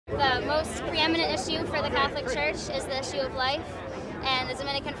the most preeminent issue for the Catholic Church is the issue of life, and the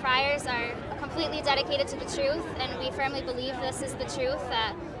Dominican Friars are completely dedicated to the truth, and we firmly believe this is the truth,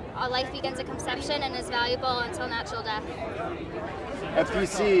 that life begins at conception and is valuable until natural death. At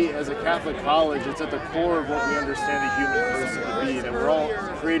PC, as a Catholic college, it's at the core of what we understand a human person to be, that we're all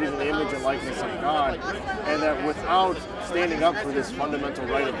created in the image and likeness of God, and that without standing up for this fundamental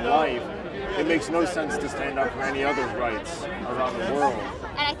right of life, it makes no sense to stand up for any other rights around the world.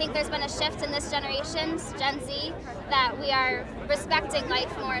 And I think there's been a shift in this generation, Gen Z, that we are respecting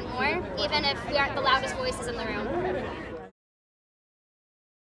life more and more, even if we aren't the loudest voices in the room.